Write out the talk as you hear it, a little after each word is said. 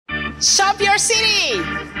Shop your city!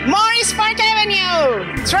 Morris Park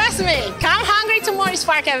Avenue! Trust me, come hungry to Morris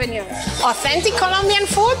Park Avenue. Authentic Colombian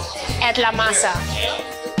food at La Masa.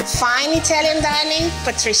 Fine Italian dining,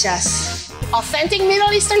 Patricia's. Authentic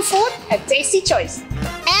Middle Eastern food at Tasty Choice.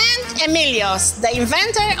 And Emilio's, the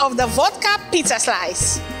inventor of the vodka pizza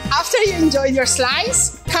slice. After you enjoyed your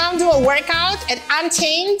slice, come do a workout at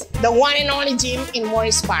Untamed, the one and only gym in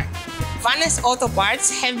Morris Park. Vanna's Auto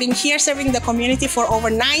Parts have been here serving the community for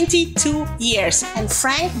over 92 years, and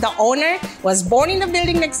Frank, the owner, was born in the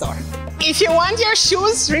building next door. If you want your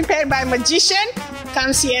shoes repaired by a magician,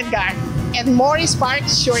 come see Edgar at Morris Park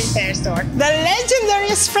Shoe Repair Store. The legendary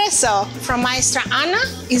espresso from Maestra Anna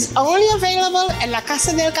is only available at La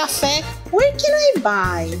Casa del Café. Where can I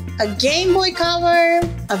buy a Game Boy cover,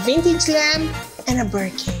 a vintage lamp, and a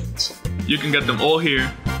birdcage? You can get them all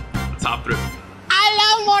here at Top Thrift.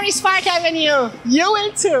 I love Morris Park Avenue. You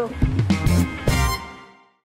will too.